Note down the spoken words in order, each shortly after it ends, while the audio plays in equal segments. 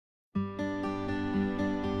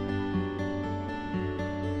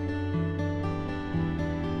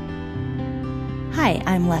Hi,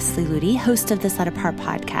 I'm Leslie Ludy, host of the Set Apart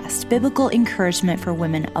podcast, biblical encouragement for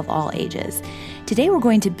women of all ages. Today, we're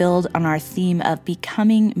going to build on our theme of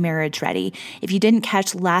becoming marriage ready. If you didn't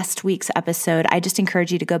catch last week's episode, I just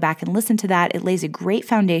encourage you to go back and listen to that. It lays a great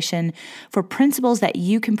foundation for principles that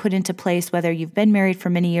you can put into place, whether you've been married for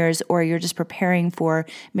many years or you're just preparing for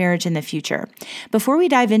marriage in the future. Before we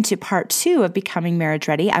dive into part 2 of becoming marriage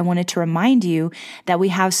ready, I wanted to remind you that we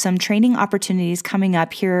have some training opportunities coming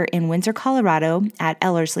up here in Windsor, Colorado at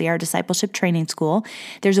Ellerslie, our discipleship training school.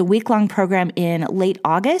 There's a week-long program in late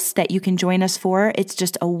August that you can join us for. It's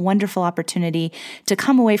just a wonderful opportunity to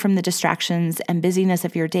come away from the distractions and busyness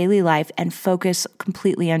of your daily life and focus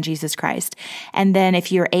completely on Jesus Christ. And then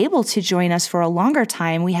if you're able to join us for a longer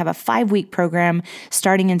time, we have a 5-week program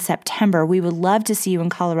starting in September. We would love to see you in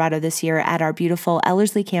Colorado this year at our beautiful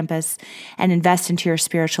Ellerslie campus and invest into your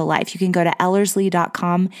spiritual life. You can go to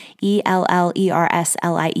ellerslie.com, ELLERSLIE.com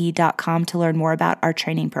to learn more about our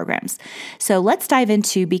training programs. So let's dive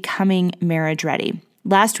into becoming marriage ready.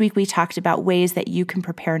 Last week, we talked about ways that you can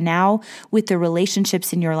prepare now with the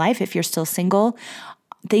relationships in your life if you're still single,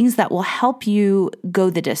 things that will help you go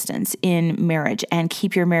the distance in marriage and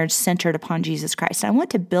keep your marriage centered upon Jesus Christ. I want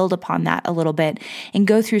to build upon that a little bit and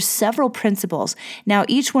go through several principles. Now,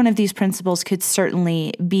 each one of these principles could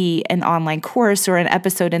certainly be an online course or an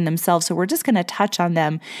episode in themselves, so we're just going to touch on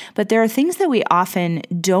them. But there are things that we often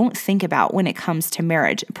don't think about when it comes to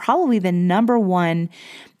marriage. Probably the number one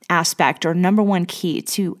aspect or number one key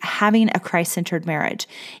to having a Christ-centered marriage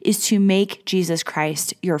is to make Jesus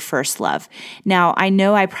Christ your first love. Now, I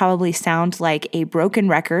know I probably sound like a broken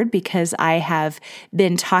record because I have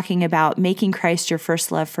been talking about making Christ your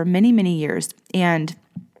first love for many, many years, and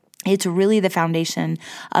it's really the foundation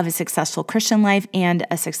of a successful Christian life and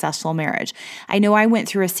a successful marriage. I know I went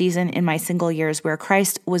through a season in my single years where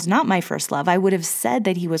Christ was not my first love. I would have said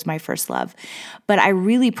that he was my first love, but I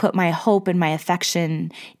really put my hope and my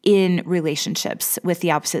affection in relationships with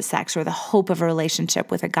the opposite sex or the hope of a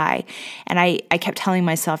relationship with a guy. And I kept telling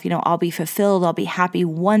myself, I'll be fulfilled, I'll be happy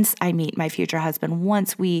once I meet my future husband,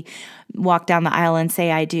 once we walk down the aisle and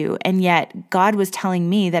say I do. And yet God was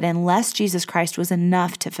telling me that unless Jesus Christ was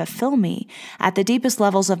enough to fulfill me at the deepest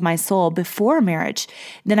levels of my soul before marriage,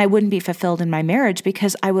 then I wouldn't be fulfilled in my marriage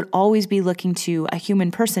because I would always be looking to a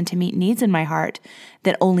human person to meet needs in my heart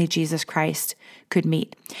that only Jesus Christ could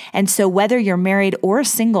meet. And so whether you're married or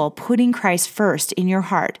single, putting Christ first in your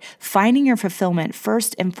heart, finding your fulfillment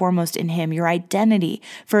first and foremost in him, your identity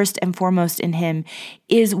first and foremost in him,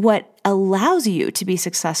 is what allows you to be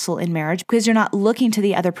successful in marriage because you're not looking to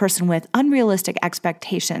the other person with unrealistic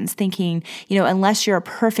expectations, thinking, unless you're a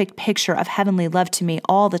perfect picture of heavenly love to me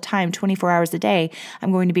all the time, 24 hours a day,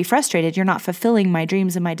 I'm going to be frustrated. You're not fulfilling my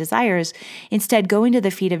dreams and my desires. Instead, going to the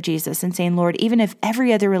feet of Jesus and saying, Lord, even if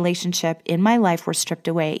every other relationship in my life were stripped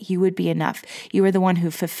away, you would be enough. You are the one who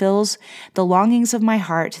fulfills the longings of my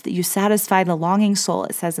heart, that you satisfy the longing soul,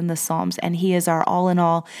 it says in the Psalms, and he is our all in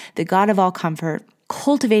all, the God of all comfort.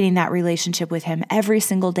 Cultivating that relationship with him every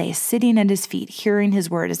single day, sitting at his feet, hearing his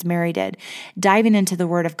word as Mary did, diving into the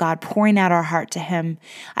word of God, pouring out our heart to him.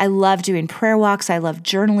 I love doing prayer walks. I love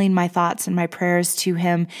journaling my thoughts and my prayers to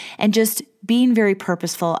him and just being very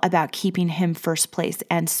purposeful about keeping him first place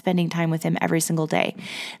and spending time with him every single day.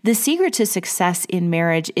 The secret to success in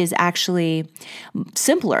marriage is actually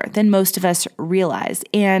simpler than most of us realize.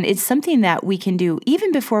 And it's something that we can do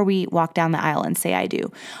even before we walk down the aisle and say, I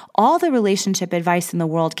do. All the relationship advice in the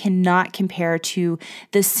world cannot compare to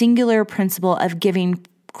the singular principle of giving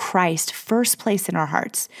Christ first place in our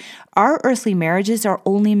hearts. Our earthly marriages are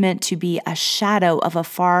only meant to be a shadow of a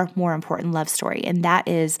far more important love story, and that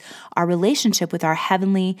is our relationship with our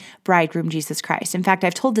heavenly bridegroom, Jesus Christ. In fact,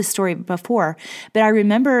 I've told this story before, but I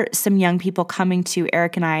remember some young people coming to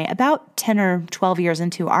Eric and I about 10 or 12 years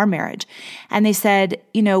into our marriage, and they said,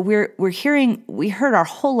 we heard our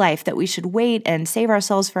whole life that we should wait and save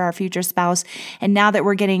ourselves for our future spouse, and now that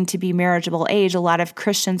we're getting to be marriageable age, a lot of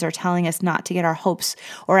Christians are telling us not to get our hopes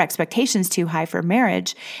or expectations too high for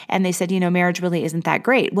marriage, and they said, marriage really isn't that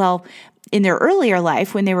great. Well, in their earlier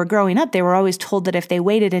life, when they were growing up, they were always told that if they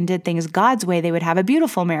waited and did things God's way, they would have a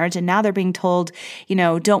beautiful marriage. And now they're being told,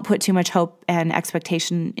 don't put too much hope and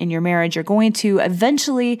expectation in your marriage. You're going to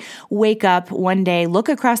eventually wake up one day, look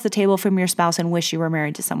across the table from your spouse and wish you were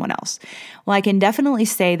married to someone else. Well, I can definitely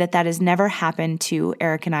say that has never happened to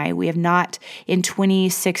Eric and I. We have not, in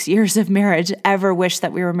 26 years of marriage, ever wished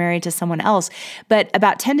that we were married to someone else. But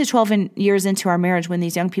about 10 to 12 years into our marriage, when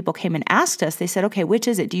these young people came and asked us, they said, okay, which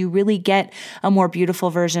is it? Do you really get get a more beautiful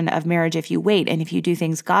version of marriage if you wait and if you do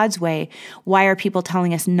things God's way. Why are people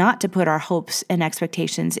telling us not to put our hopes and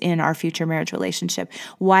expectations in our future marriage relationship?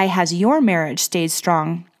 Why has your marriage stayed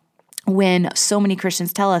strong when so many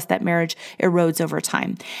Christians tell us that marriage erodes over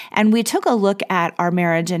time? And we took a look at our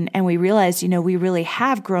marriage and we realized, we really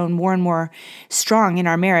have grown more and more strong in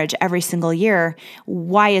our marriage every single year.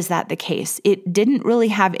 Why is that the case? It didn't really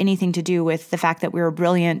have anything to do with the fact that we were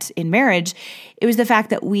brilliant in marriage. It was the fact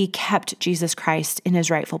that we kept Jesus Christ in his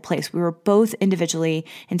rightful place. We were both individually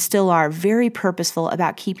and still are very purposeful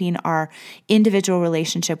about keeping our individual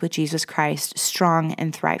relationship with Jesus Christ strong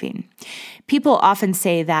and thriving. People often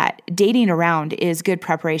say that dating around is good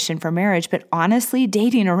preparation for marriage, but honestly,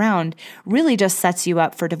 dating around really just sets you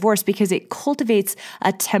up for divorce because it cultivates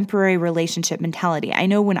a temporary relationship mentality. I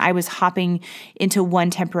know when I was hopping into one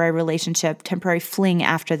temporary relationship, temporary fling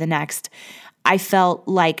after the next, I felt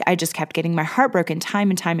like I just kept getting my heart broken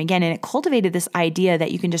time and time again. And it cultivated this idea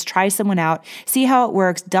that you can just try someone out, see how it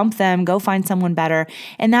works, dump them, go find someone better.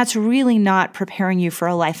 And that's really not preparing you for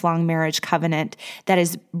a lifelong marriage covenant that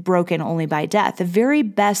is broken only by death. The very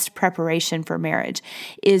best preparation for marriage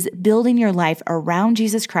is building your life around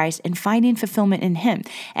Jesus Christ and finding fulfillment in him,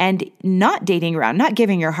 and not dating around, not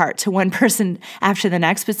giving your heart to one person after the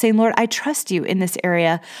next, but saying, Lord, I trust you in this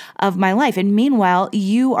area of my life. And meanwhile,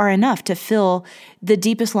 you are enough to fill the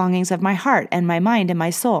deepest longings of my heart and my mind and my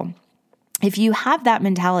soul. If you have that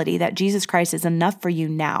mentality that Jesus Christ is enough for you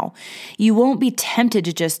now, you won't be tempted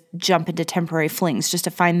to just jump into temporary flings just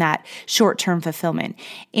to find that short-term fulfillment.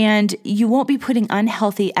 And you won't be putting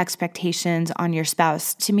unhealthy expectations on your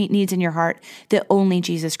spouse to meet needs in your heart that only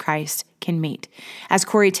Jesus Christ can meet. As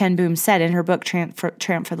Corrie ten Boom said in her book, Triumph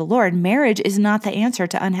for the Lord, marriage is not the answer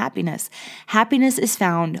to unhappiness. Happiness is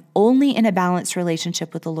found only in a balanced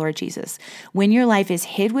relationship with the Lord Jesus. When your life is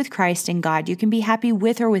hid with Christ in God, you can be happy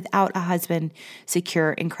with or without a husband,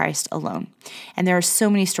 secure in Christ alone. And there are so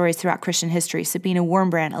many stories throughout Christian history, Sabina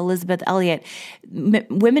Wurmbrand, Elizabeth Elliot,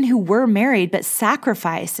 women who were married but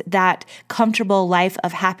sacrificed that comfortable life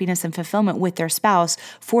of happiness and fulfillment with their spouse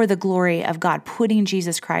for the glory of God, putting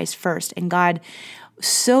Jesus Christ first. And God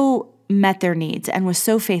so met their needs and was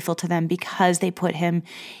so faithful to them because they put him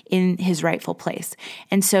in his rightful place.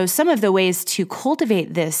 And so some of the ways to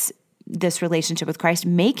cultivate this relationship with Christ,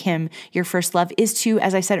 make him your first love, is to,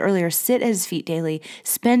 as I said earlier, sit at his feet daily,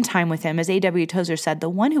 spend time with him. As A.W. Tozer said, the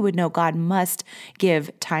one who would know God must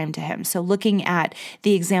give time to him. So looking at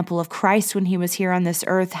the example of Christ when he was here on this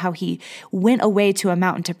earth, how he went away to a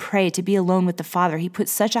mountain to pray, to be alone with the Father. He put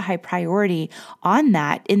such a high priority on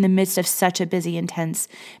that in the midst of such a busy, intense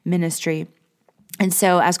ministry. And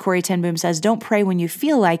so, as Corrie ten Boom says, don't pray when you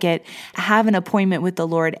feel like it. Have an appointment with the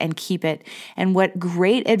Lord and keep it. And what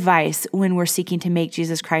great advice when we're seeking to make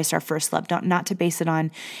Jesus Christ our first love, not to base it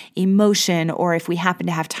on emotion or if we happen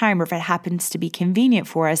to have time or if it happens to be convenient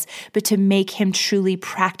for us, but to make him truly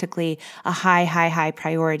practically a high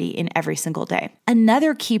priority in every single day.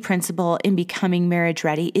 Another key principle in becoming marriage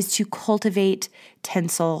ready is to cultivate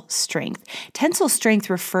tensile strength. Tensile strength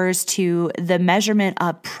refers to the measurement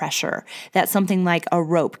of pressure that something like a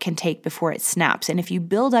rope can take before it snaps. And if you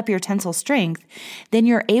build up your tensile strength, then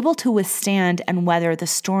you're able to withstand and weather the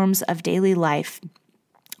storms of daily life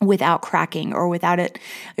without cracking or without it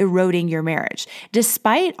eroding your marriage.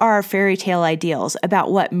 Despite our fairy tale ideals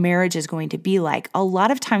about what marriage is going to be like, a lot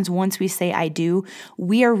of times once we say I do,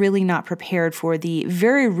 we are really not prepared for the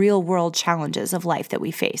very real world challenges of life that we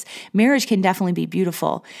face. Marriage can definitely be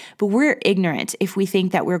beautiful, but we're ignorant if we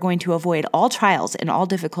think that we're going to avoid all trials and all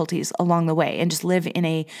difficulties along the way and just live in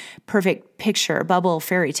a perfect picture, bubble,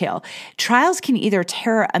 fairy tale. Trials can either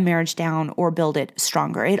tear a marriage down or build it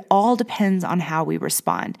stronger. It all depends on how we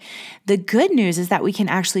respond. The good news is that we can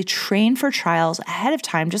actually train for trials ahead of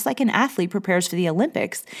time, just like an athlete prepares for the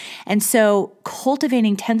Olympics. And so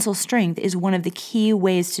cultivating tensile strength is one of the key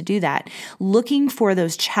ways to do that. Looking for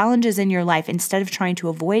those challenges in your life instead of trying to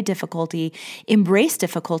avoid difficulty, embrace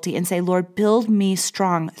difficulty and say, Lord, build me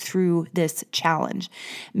strong through this challenge.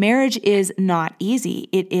 Marriage is not easy.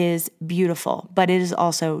 It is beautiful, but it is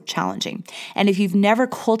also challenging. And if you've never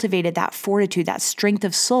cultivated that fortitude, that strength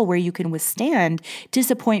of soul where you can withstand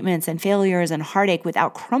disappointments and failures and heartache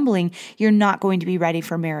without crumbling, you're not going to be ready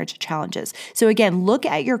for marriage challenges. So again, look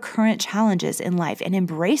at your current challenges in life and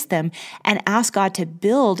embrace them and ask God to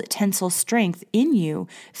build tensile strength in you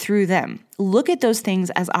through them. look at those things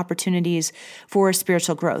as opportunities for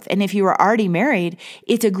spiritual growth. And if you are already married,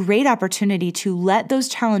 it's a great opportunity to let those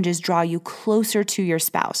challenges draw you closer to your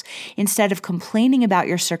spouse. Instead of complaining about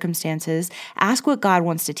your circumstances, ask what God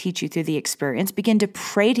wants to teach you through the experience. Begin to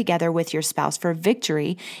pray together with your spouse for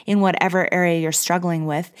victory in whatever area you're struggling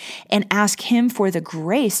with, and ask Him for the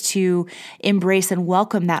grace to embrace and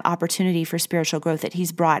welcome that opportunity for spiritual growth that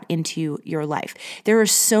He's brought into your life. There are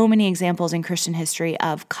so many examples in Christian history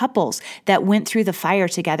of couples that went through the fire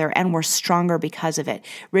together and were stronger because of it.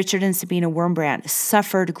 Richard and Sabina Wurmbrand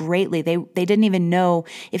suffered greatly. They didn't even know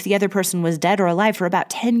if the other person was dead or alive for about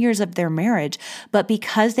 10 years of their marriage. But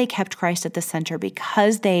because they kept Christ at the center,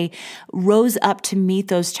 because they rose up to meet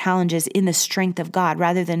those challenges in the strength of God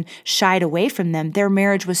rather than shied away from them, their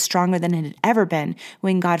marriage was stronger than it had ever been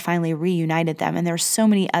when God finally reunited them. And there are so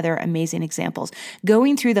many other amazing examples.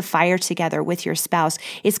 Going through the fire together with your spouse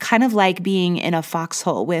is kind of like being in a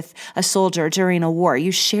foxhole with a soldier during a war.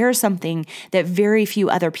 You share something that very few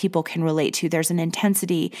other people can relate to. There's an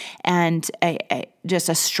intensity and just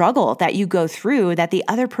a struggle that you go through that the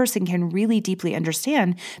other person can really deeply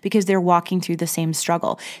understand because they're walking through the same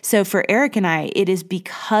struggle. So for Eric and I, it is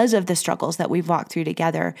because of the struggles that we've walked through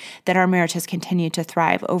together that our marriage has continued to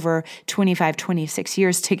thrive over 25, 26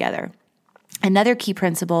 years together. Another key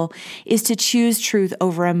principle is to choose truth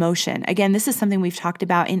over emotion. Again, this is something we've talked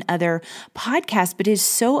about in other podcasts, but is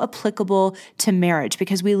so applicable to marriage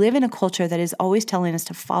because we live in a culture that is always telling us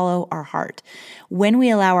to follow our heart. When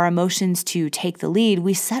we allow our emotions to take the lead,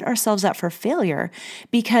 we set ourselves up for failure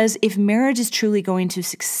because if marriage is truly going to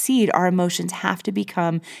succeed, our emotions have to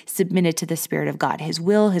become submitted to the Spirit of God, His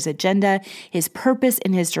will, His agenda, His purpose,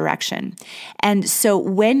 and His direction. And so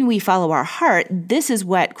when we follow our heart, this is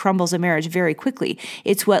what crumbles a marriage very quickly.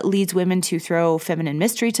 It's what leads women to throw feminine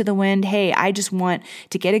mystery to the wind. Hey, I just want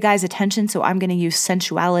to get a guy's attention, so I'm going to use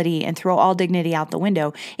sensuality and throw all dignity out the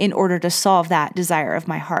window in order to solve that desire of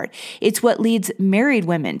my heart. It's what leads married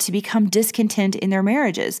women to become discontent in their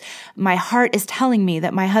marriages. My heart is telling me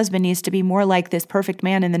that my husband needs to be more like this perfect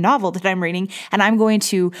man in the novel that I'm reading, and I'm going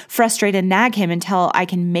to frustrate and nag him until I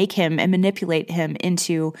can make him and manipulate him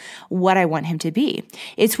into what I want him to be.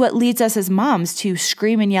 It's what leads us as moms to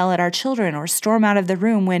scream and yell at our children or storm out of the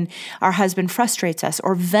room when our husband frustrates us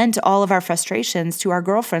or vent all of our frustrations to our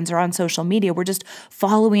girlfriends or on social media. We're just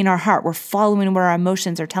following our heart. We're following what our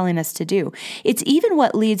emotions are telling us to do. It's even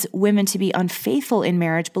what leads women to be unfaithful in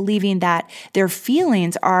marriage, believing that their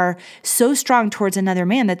feelings are so strong towards another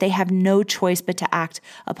man that they have no choice but to act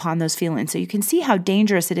upon those feelings. So you can see how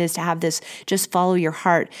dangerous it is to have this just follow your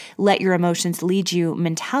heart, let your emotions lead you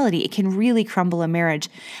mentality. It can really crumble a marriage.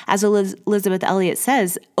 As Elizabeth Elliot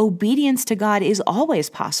says, obedience to God is always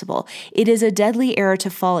possible. It is a deadly error to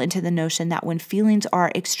fall into the notion that when feelings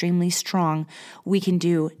are extremely strong, we can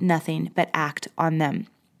do nothing but act on them.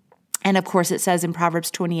 And of course, it says in Proverbs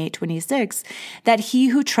 28:26 that he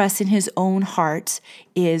who trusts in his own heart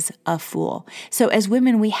is a fool. So as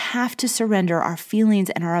women, we have to surrender our feelings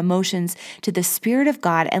and our emotions to the Spirit of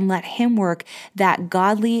God and let Him work that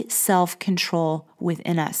godly self-control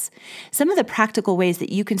within us. Some of the practical ways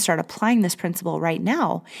that you can start applying this principle right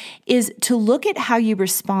now is to look at how you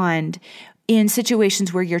respond in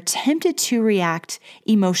situations where you're tempted to react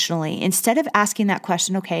emotionally. Instead of asking that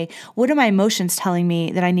question, okay, what are my emotions telling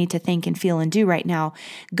me that I need to think and feel and do right now?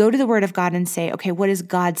 Go to the Word of God and say, okay, what does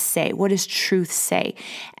God say? What does truth say?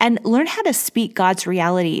 And learn how to speak God's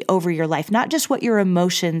reality over your life, not just what your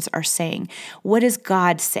emotions are saying. What does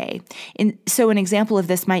God say? And so an example of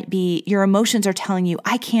this might be your emotions are telling you,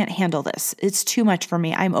 I can't handle this. It's too much for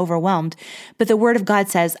me. I'm overwhelmed. But the Word of God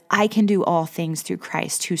says, I can do all things through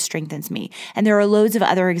Christ who strengthens me. And there are loads of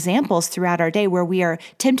other examples throughout our day where we are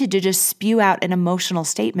tempted to just spew out an emotional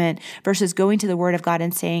statement versus going to the Word of God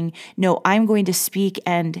and saying, no, I'm going to speak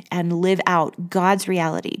and live out God's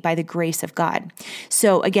reality by the grace of God.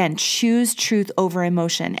 So again, choose truth over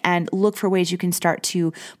emotion and look for ways you can start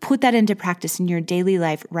to put that into practice in your daily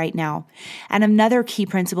life right now. And another key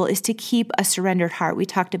principle is to keep a surrendered heart. We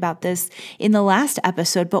talked about this in the last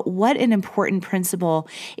episode, but what an important principle.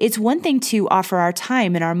 It's one thing to offer our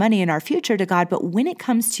time and our money and our future to God, but when it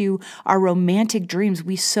comes to our romantic dreams,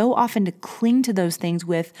 we so often cling to those things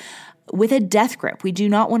with a death grip. We do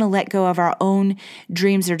not want to let go of our own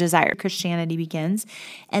dreams or desire. Christianity begins,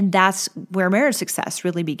 and that's where marriage success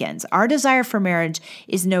really begins. Our desire for marriage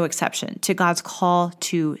is no exception to God's call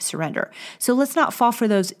to surrender. So let's not fall for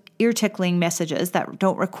those ear-tickling messages that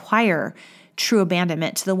don't require true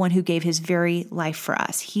abandonment to the one who gave His very life for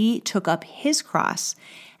us. He took up His cross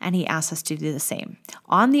and he asks us to do the same.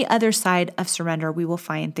 On the other side of surrender, we will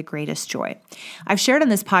find the greatest joy. I've shared on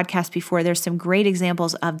this podcast before, there's some great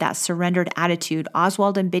examples of that surrendered attitude.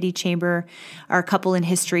 Oswald and Biddy Chamber are a couple in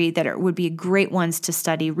history that would be great ones to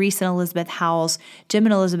study. Reese and Elizabeth Howells, Jim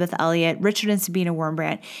and Elizabeth Elliott, Richard and Sabina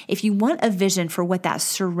Wurmbrand. If you want a vision for what that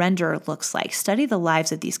surrender looks like, study the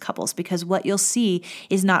lives of these couples, because what you'll see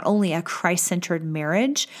is not only a Christ-centered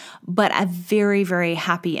marriage, but a very, very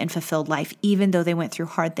happy and fulfilled life, even though they went through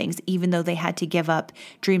hard things, even though they had to give up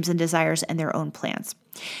dreams and desires and their own plans.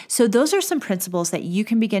 So those are some principles that you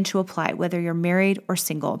can begin to apply, whether you're married or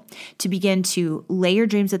single, to begin to lay your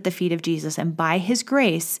dreams at the feet of Jesus and by his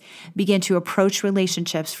grace, begin to approach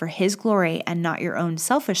relationships for his glory and not your own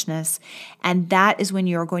selfishness. And that is when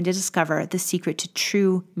you're going to discover the secret to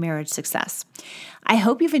true marriage success. I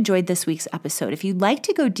hope you've enjoyed this week's episode. If you'd like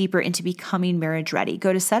to go deeper into becoming marriage ready,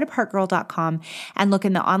 go to setapartgirl.com and look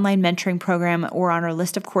in the online mentoring program or on our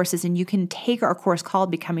list of courses, and you can take our course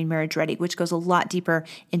called Becoming Marriage Ready, which goes a lot deeper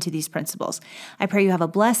into these principles. I pray you have a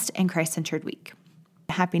blessed and Christ-centered week.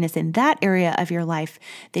 Happiness in that area of your life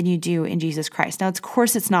than you do in Jesus Christ. Now, of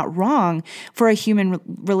course, it's not wrong for a human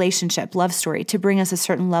relationship, love story, to bring us a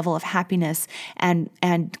certain level of happiness and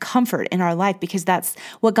comfort in our life, because that's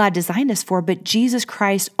what God designed us for. But Jesus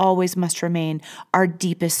Christ always must remain our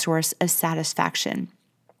deepest source of satisfaction.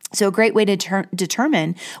 So a great way to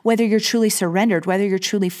determine whether you're truly surrendered, whether you're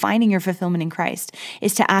truly finding your fulfillment in Christ,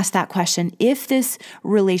 is to ask that question: if this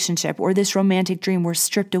relationship or this romantic dream were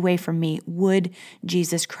stripped away from me, would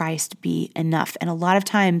Jesus Christ be enough? And a lot of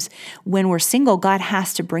times when we're single, God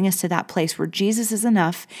has to bring us to that place where Jesus is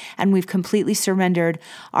enough and we've completely surrendered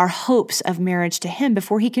our hopes of marriage to him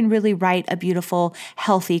before he can really write a beautiful,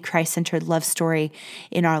 healthy, Christ-centered love story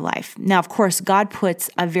in our life. Now, of course, God puts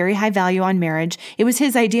a very high value on marriage. It was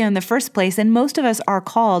his idea in the first place, and most of us are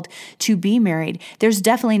called to be married. There's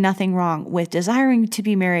definitely nothing wrong with desiring to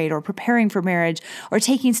be married or preparing for marriage or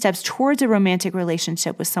taking steps towards a romantic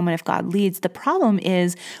relationship with someone if God leads. The problem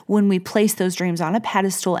is when we place those dreams on a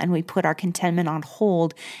pedestal and we put our contentment on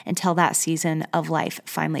hold until that season of life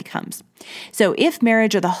finally comes. So if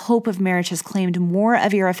marriage or the hope of marriage has claimed more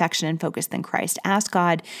of your affection and focus than Christ, ask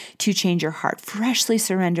God to change your heart. Freshly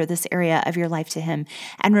surrender this area of your life to him.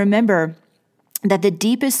 And remember that the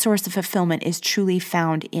deepest source of fulfillment is truly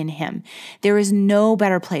found in him. There is no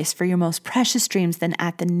better place for your most precious dreams than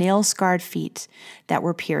at the nail-scarred feet that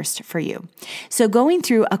were pierced for you. So going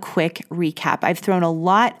through a quick recap, I've thrown a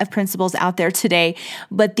lot of principles out there today,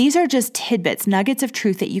 but these are just tidbits, nuggets of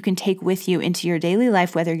truth that you can take with you into your daily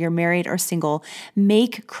life, whether you're married or single.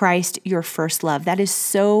 Make Christ your first love. That is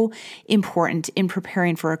so important in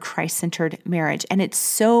preparing for a Christ-centered marriage, and it's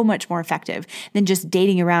so much more effective than just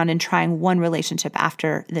dating around and trying one relationship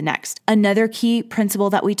after the next. Another key principle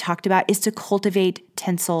that we talked about is to cultivate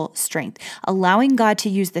tensile strength, allowing God to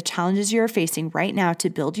use the challenges you're facing right now to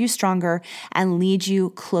build you stronger and lead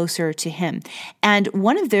you closer to him. And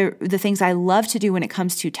one of the things I love to do when it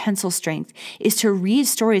comes to tensile strength is to read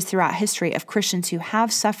stories throughout history of Christians who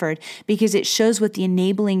have suffered, because it shows what the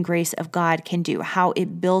enabling grace of God can do, how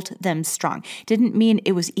it built them strong. Didn't mean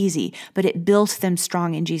it was easy, but it built them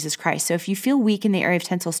strong in Jesus Christ. So if you feel weak in the area of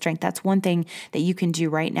tensile strength, that's one thing that you can do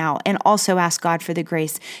right now. And also ask God for the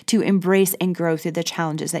grace to embrace and grow through the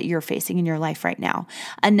challenges that you're facing in your life right now.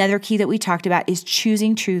 Another key that we talked about is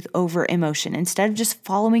choosing truth over emotion. Instead of just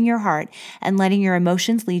following your heart and letting your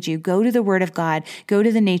emotions lead you, go to the Word of God, go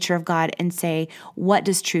to the nature of God and say, what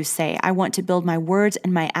does truth say? I want to build my words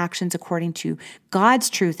and my actions according to God's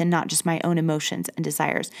truth and not just my own emotions and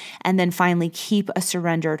desires. And then finally, keep a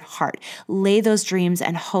surrendered heart. Lay those dreams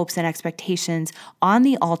and hopes and expectations on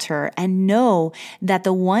the altar and know that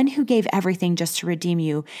the one who gave everything just to redeem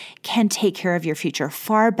you can take care of your future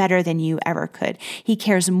far better than you ever could. He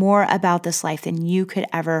cares more about this life than you could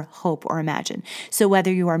ever hope or imagine. So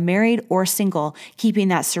whether you are married or single, keeping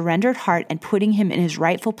that surrendered heart and putting him in his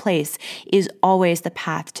rightful place is always the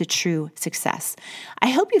path to true success. I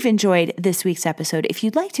hope you've enjoyed this week's episode. If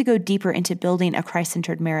you'd like to go deeper into building a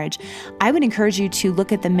Christ-centered marriage, I would encourage you to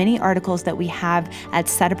look at the many articles that we have at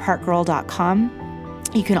setapartgirl.com.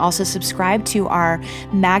 You can also subscribe to our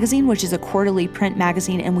magazine, which is a quarterly print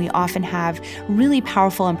magazine, and we often have really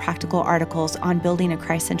powerful and practical articles on building a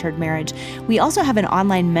Christ-centered marriage. We also have an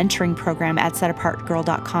online mentoring program at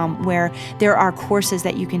setapartgirl.com where there are courses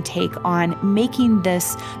that you can take on making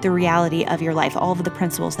this the reality of your life, all of the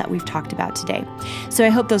principles that we've talked about today. So I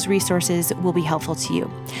hope those resources will be helpful to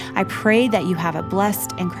you. I pray that you have a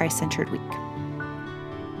blessed and Christ-centered week.